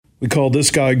We call this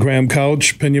guy Graham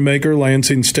Couch, opinion maker,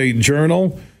 Lansing State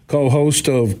Journal, co-host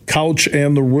of Couch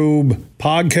and the Rube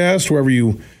podcast, wherever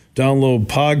you download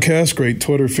podcasts. Great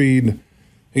Twitter feed.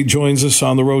 He joins us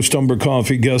on the Roast Umber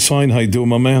Coffee guest line. How you doing,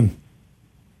 my man?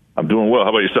 I'm doing well.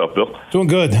 How about yourself, Bill? Doing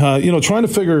good. Trying to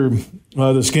figure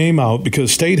this game out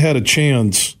because State had a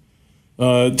chance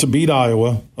to beat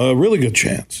Iowa, a really good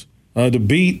chance, to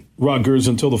beat Rutgers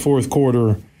until the fourth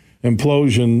quarter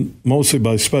implosion, mostly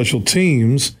by special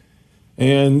teams.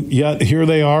 And yet here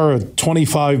they are, a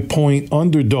 25-point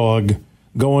underdog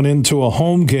going into a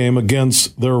home game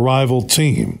against their rival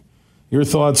team. Your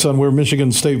thoughts on where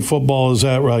Michigan State football is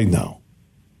at right now?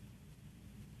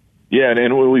 Yeah,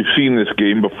 and we've seen this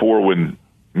game before when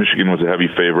Michigan was a heavy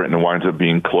favorite and it winds up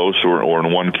being close, or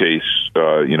in one case,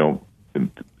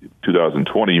 in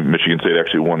 2020, Michigan State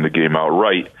actually won the game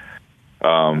outright.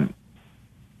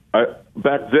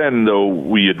 Back then, though,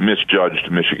 we had misjudged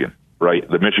Michigan, right?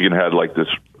 The Michigan had like this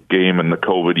game in the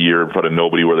COVID year in front of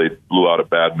nobody where they blew out a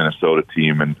bad Minnesota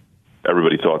team and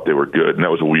everybody thought they were good, and that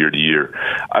was a weird year.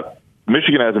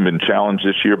 Michigan hasn't been challenged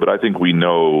this year, but I think we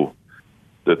know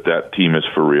that team is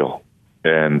for real,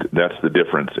 and that's the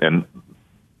difference. And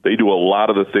they do a lot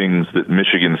of the things that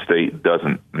Michigan State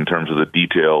doesn't in terms of the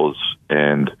details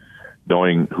and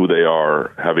knowing who they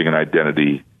are, having an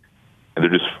identity, and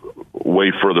they're just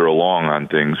way further along on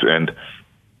things. And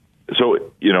so,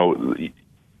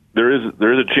 there is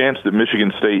a chance that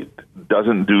Michigan State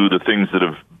doesn't do the things that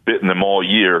have bitten them all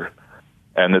year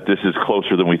and that this is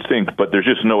closer than we think, but there's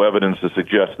just no evidence to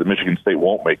suggest that Michigan State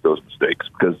won't make those mistakes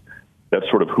because that's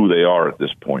sort of who they are at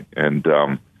this point. And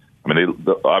they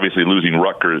obviously losing to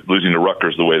Rutgers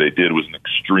the way they did was an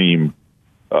extreme,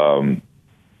 sort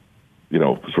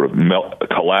of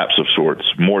collapse of sorts,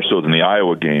 more so than the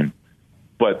Iowa game.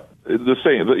 But the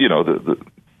same,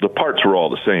 the parts were all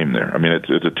the same there. I mean,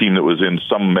 it's a team that was in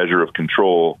some measure of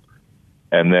control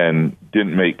and then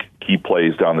didn't make key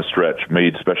plays down the stretch,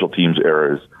 made special teams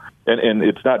errors. And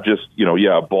it's not just,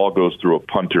 a ball goes through a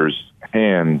punter's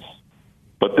hands,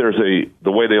 but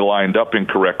the way they lined up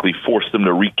incorrectly forced them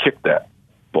to re-kick that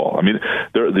ball. I mean,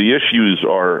 the issues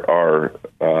are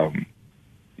and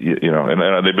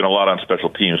they've been a lot on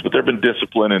special teams, but there have been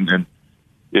discipline and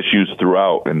issues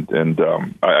throughout. And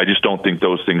I just don't think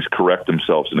those things correct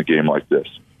themselves in a game like this.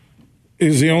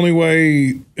 Is the only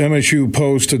way MSU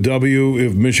posts a W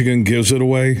if Michigan gives it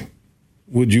away?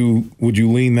 Would you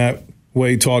lean that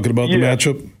way talking about the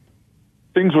matchup?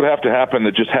 Things would have to happen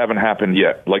that just haven't happened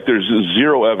yet. Like there's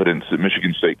zero evidence that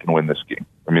Michigan State can win this game.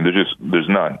 I mean, there's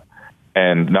none.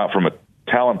 And not from a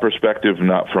talent perspective,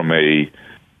 not from a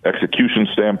execution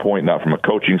standpoint, not from a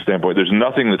coaching standpoint. There's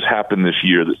nothing that's happened this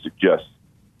year that suggests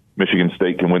Michigan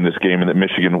State can win this game and that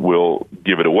Michigan will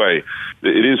give it away.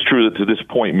 It is true that to this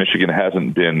point, Michigan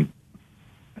hasn't been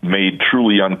made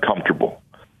truly uncomfortable.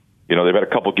 They've had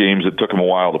a couple games that took them a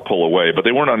while to pull away, but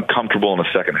they weren't uncomfortable in the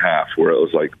second half where it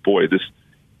was like, boy, this.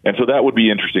 And so that would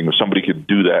be interesting if somebody could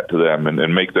do that to them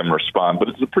and make them respond. But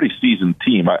it's a pretty seasoned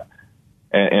team.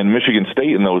 And Michigan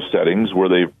State in those settings where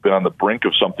they've been on the brink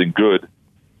of something good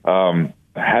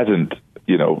hasn't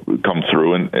come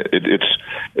through, and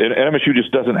and MSU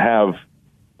just doesn't have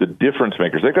the difference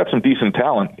makers. They've got some decent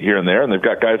talent here and there, and they've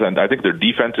got guys on. I think their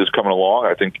defense is coming along.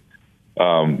 I think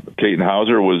Caton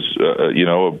Hauser was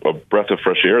a breath of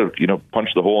fresh air.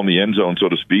 Punched the hole in the end zone, so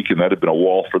to speak, and that had been a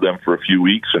wall for them for a few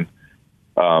weeks. And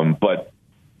but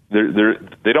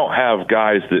they don't have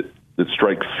guys that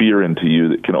strike fear into you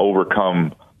that can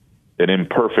overcome an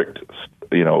imperfect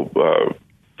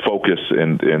focus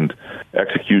and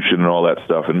execution and all that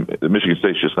stuff. And Michigan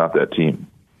State's just not that team.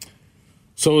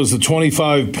 So is the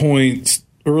 25-point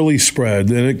early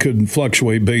spread, and it could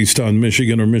fluctuate based on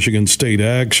Michigan or Michigan State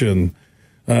action,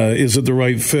 is it the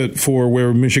right fit for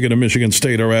where Michigan and Michigan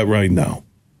State are at right now?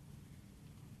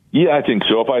 Yeah, I think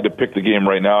so. If I had to pick the game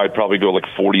right now, I'd probably go like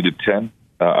 40-10.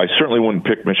 I certainly wouldn't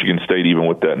pick Michigan State even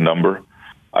with that number.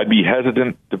 I'd be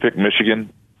hesitant to pick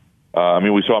Michigan.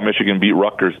 We saw Michigan beat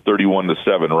Rutgers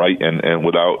 31-7, right? And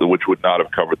which would not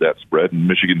have covered that spread. And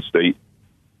Michigan State,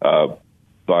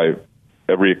 by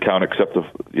every account except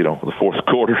the fourth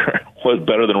quarter, was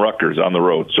better than Rutgers on the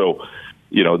road. So,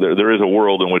 there is a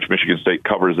world in which Michigan State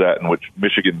covers that, in which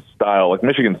Michigan's style, like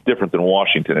Michigan's different than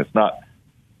Washington. It's not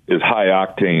as high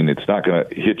octane. It's not going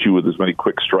to hit you with as many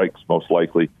quick strikes, most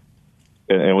likely.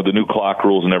 And with the new clock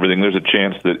rules and everything, there's a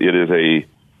chance that it is a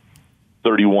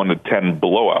 31-10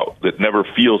 blowout that never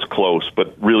feels close,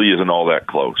 but really isn't all that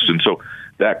close. And so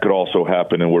that could also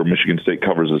happen and where Michigan State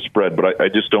covers the spread. But I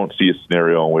just don't see a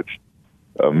scenario in which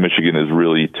Michigan is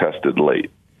really tested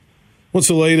late. What's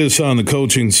the latest on the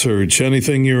coaching search?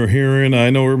 Anything you're hearing? I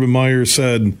know Urban Meyer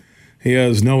said He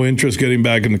has no interest getting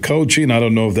back into coaching. I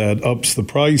don't know if that ups the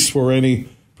price for any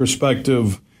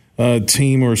prospective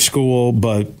team or school,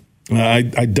 but I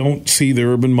don't see the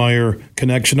Urban Meyer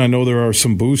connection. I know there are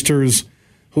some boosters.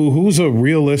 Who's a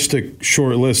realistic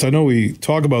short list? I know we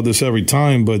talk about this every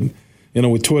time, but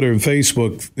with Twitter and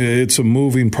Facebook, it's a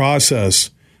moving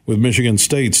process with Michigan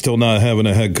State still not having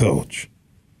a head coach.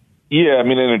 Yeah, I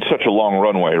mean, and it's such a long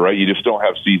runway, right? You just don't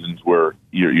have seasons where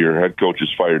your head coach is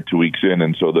fired 2 weeks in,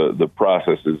 and so the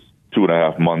process is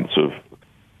 2.5 months of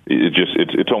it.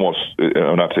 It's almost.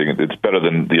 I'm not saying it's better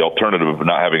than the alternative of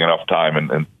not having enough time,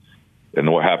 and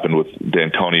what happened with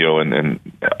D'Antonio and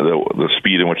the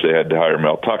speed in which they had to hire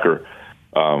Mel Tucker.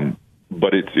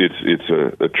 But it's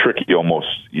a tricky. You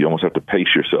almost have to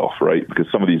pace yourself, right? Because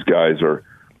some of these guys are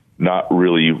not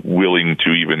really willing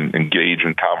to even engage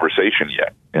in conversation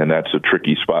yet. And that's a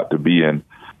tricky spot to be in.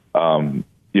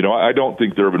 I don't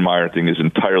think the Urban Meyer thing is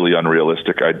entirely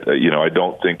unrealistic. I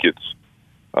don't think it's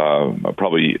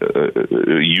probably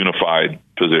a unified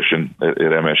position at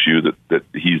MSU that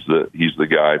he's the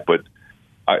guy. But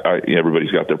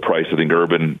everybody's got their price. I think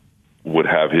Urban would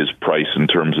have his price in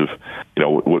terms of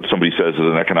what somebody says is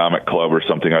an economic club or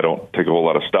something. I don't take a whole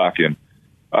lot of stock in.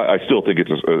 I still think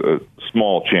it's a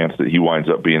small chance that he winds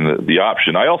up being the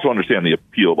option. I also understand the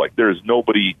appeal. Like, there's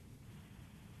nobody,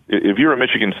 if you're a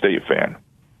Michigan State fan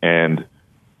and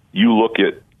you look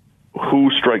at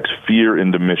who strikes fear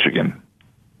into Michigan,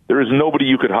 there is nobody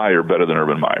you could hire better than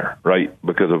Urban Meyer, right?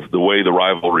 Because of the way the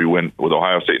rivalry went with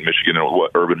Ohio State and Michigan and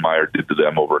what Urban Meyer did to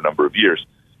them over a number of years.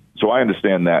 So I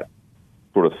understand that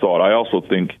sort of thought. I also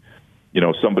think,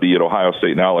 somebody at Ohio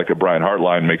State now, like a Brian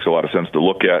Hartline, makes a lot of sense to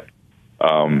look at.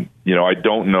 I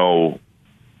don't know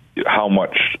how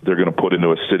much they're going to put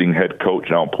into a sitting head coach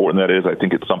and how important that is. I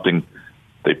think it's something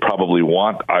they probably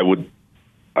want. I would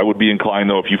be inclined,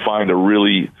 though, if you find a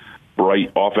really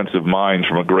bright offensive mind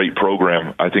from a great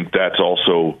program, I think that's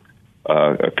also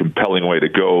a compelling way to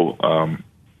go.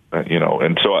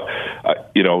 And so,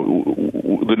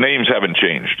 the names haven't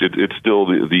changed. It's still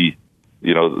the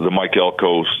Mike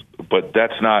Elkos, but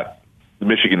that's not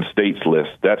Michigan State's list.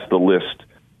 That's the list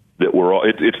that we're all.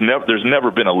 There's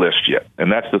never been a list yet,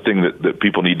 and that's the thing that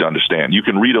people need to understand. You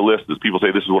can read a list as people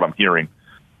say, "This is what I'm hearing."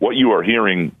 What you are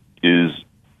hearing is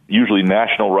usually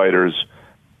national writers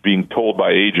being told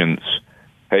by agents,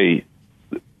 "Hey,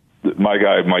 my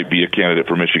guy might be a candidate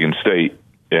for Michigan State,"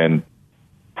 and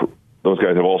those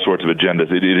guys have all sorts of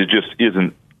agendas. It just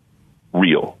isn't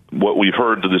real. What we've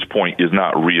heard to this point is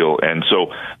not real, and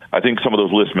so I think some of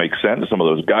those lists make sense. Some of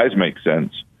those guys make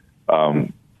sense.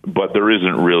 But there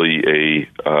isn't really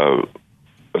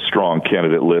a strong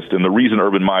candidate list. And the reason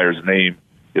Urban Meyer's name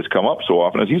has come up so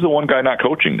often is he's the one guy not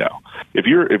coaching now. If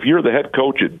you're the head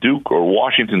coach at Duke or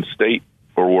Washington State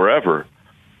or wherever,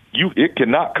 it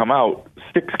cannot come out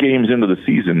 6 games into the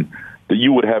season that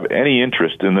you would have any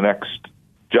interest in the next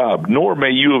job, nor may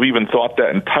you have even thought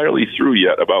that entirely through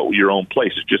yet about your own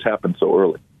place. It just happened so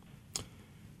early.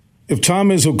 If Tom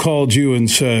Izzo called you and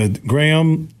said,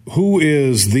 "Graham, who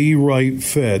is the right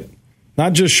fit,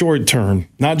 not just short term,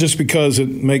 not just because it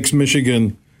makes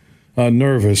Michigan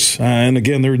nervous, and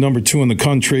again, they're number 2 in the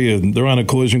country, and they're on a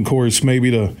collision course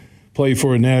maybe to play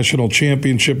for a national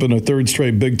championship and a 3rd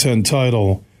straight Big Ten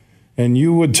title," and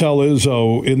you would tell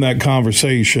Izzo in that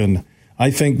conversation,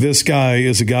 "I think this guy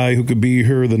is a guy who could be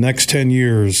here the next 10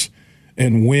 years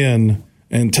and win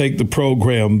and take the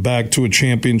program back to a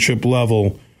championship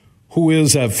level," who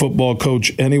is that football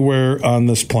coach anywhere on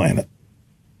this planet?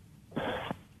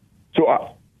 So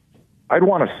I'd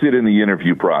want to sit in the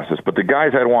interview process, but the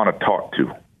guys I'd want to talk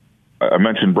to, I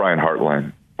mentioned Brian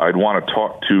Hartline. I'd want to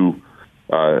talk to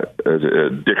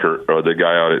Dickert, or the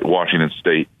guy out at Washington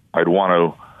State. I'd want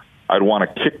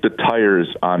to kick the tires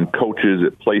on coaches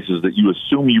at places that you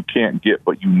assume you can't get,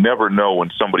 but you never know when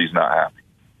somebody's not happy.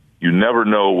 You never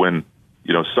know when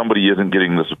somebody isn't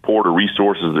getting the support or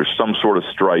resources. There's some sort of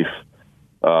strife,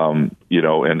 and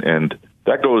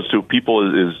that goes to people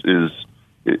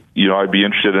I'd be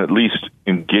interested in at least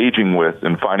engaging with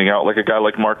and finding out, like a guy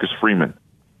like Marcus Freeman.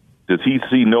 Does he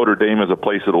see Notre Dame as a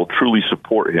place that will truly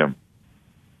support him,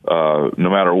 no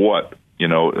matter what?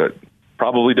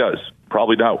 Probably does.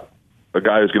 Probably not a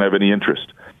guy who's going to have any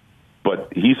interest.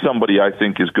 But he's somebody I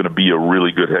think is going to be a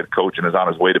really good head coach and is on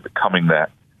his way to becoming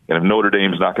that. And if Notre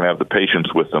Dame's not going to have the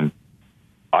patience with them,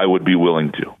 I would be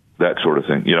willing to. That sort of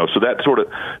thing, So that sort of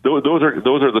those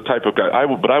are the type of guys.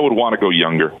 But I would want to go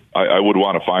younger. I would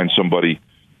want to find somebody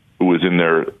who was in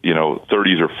their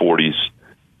 30s or 40s,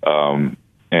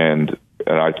 and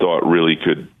I thought really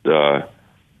could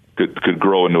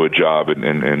grow into a job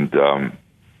and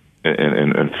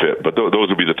and fit. But those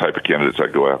would be the type of candidates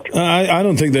I'd go after. I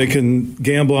don't think they can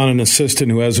gamble on an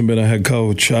assistant who hasn't been a head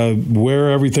coach.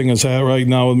 Where everything is at right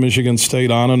now with Michigan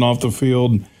State on and off the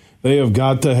field, they have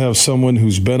got to have someone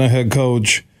who's been a head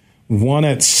coach, one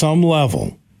at some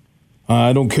level.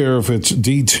 I don't care if it's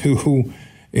D2,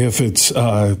 if it's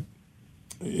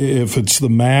the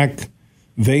MAC.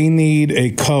 They need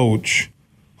a coach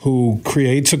who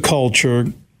creates a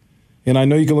culture. And I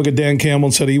know you can look at Dan Campbell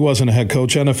and said he wasn't a head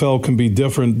coach. NFL can be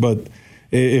different, but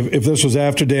if this was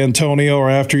after D'Antonio or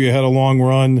after you had a long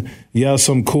run, yes,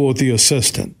 I'm cool with the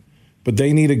assistant. But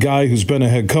they need a guy who's been a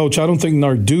head coach. I don't think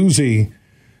Narduzzi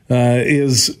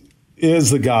is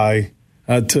the guy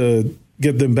to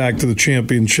get them back to the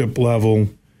championship level.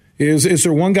 Is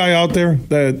there one guy out there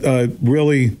that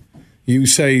really you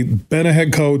say been a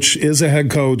head coach, is a head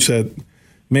coach that,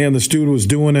 man, this dude was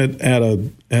doing it at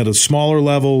a smaller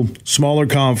level, smaller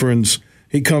conference.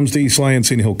 He comes to East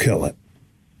Lansing, he'll kill it.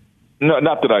 No,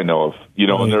 not that I know of.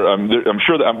 And I'm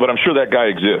sure that guy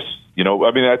exists.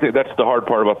 I think that's the hard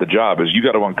part about the job is you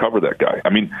got to uncover that guy. I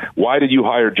mean, why did you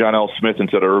hire John L. Smith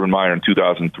instead of Urban Meyer in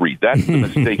 2003? That's the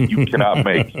mistake you cannot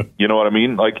make. You know what I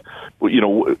mean? Like,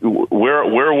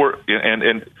 where were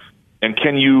and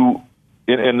can you?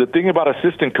 And the thing about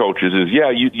assistant coaches is,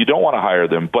 you don't want to hire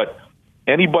them, but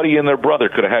anybody and their brother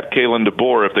could have had Kalen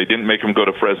DeBoer if they didn't make him go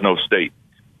to Fresno State.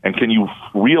 And can you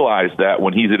realize that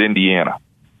when he's at Indiana?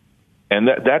 And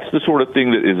that's the sort of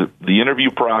thing that is the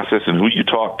interview process and who you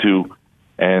talk to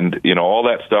and, all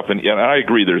that stuff. And I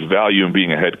agree there's value in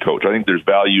being a head coach. I think there's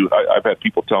value. I've had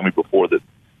people tell me before that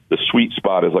the sweet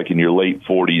spot is like in your late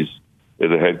 40s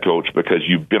as a head coach because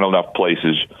you've been enough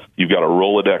places. You've got a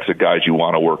Rolodex of guys you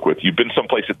want to work with. You've been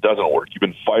someplace that doesn't work. You've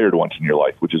been fired once in your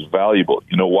life, which is valuable.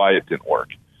 You know why it didn't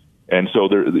work. And so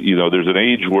there's an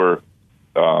age where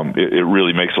it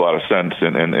really makes a lot of sense.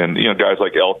 And guys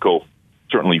like Elko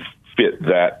certainly fit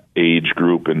that age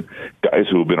group and guys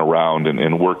who have been around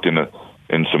and worked in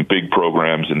some big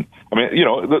programs. And I mean,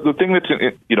 the thing that's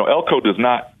Elko is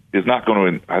not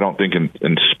going to, I don't think,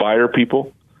 inspire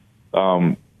people.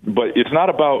 But it's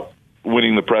not about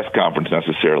winning the press conference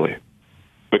necessarily,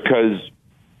 because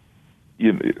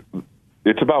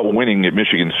it's about winning at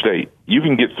Michigan State. You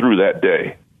can get through that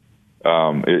day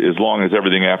as long as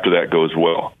everything after that goes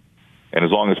well, and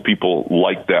as long as people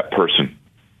like that person.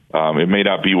 It may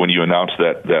not be when you announce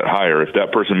that hire. If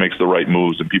that person makes the right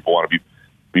moves and people want to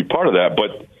be part of that,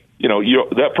 but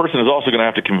that person is also going to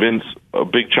have to convince a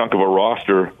big chunk of a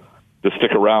roster to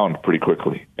stick around pretty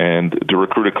quickly and to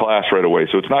recruit a class right away.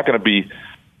 So it's not going to be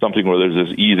something where there's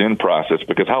this ease-in process,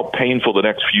 because how painful the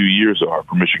next few years are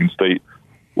for Michigan State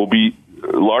will be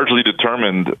largely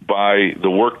determined by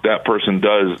the work that person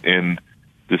does in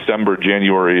December,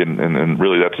 January, and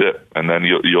really that's it. And then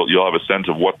you'll have a sense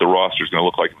of what the roster is going to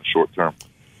look like in the short term.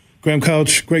 Graham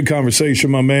Couch, great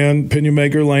conversation, my man. Opinion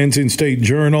maker, Lansing State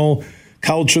Journal,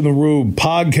 Couch in the Rube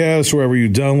podcast, wherever you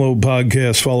download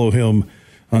podcasts, follow him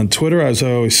on Twitter. As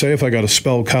I always say, if I got to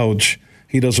spell Couch,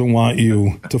 he doesn't want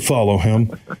you to follow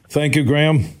him. Thank you,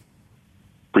 Graham.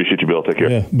 Appreciate you, Bill. Take care.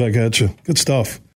 Yeah, back at you. Good stuff.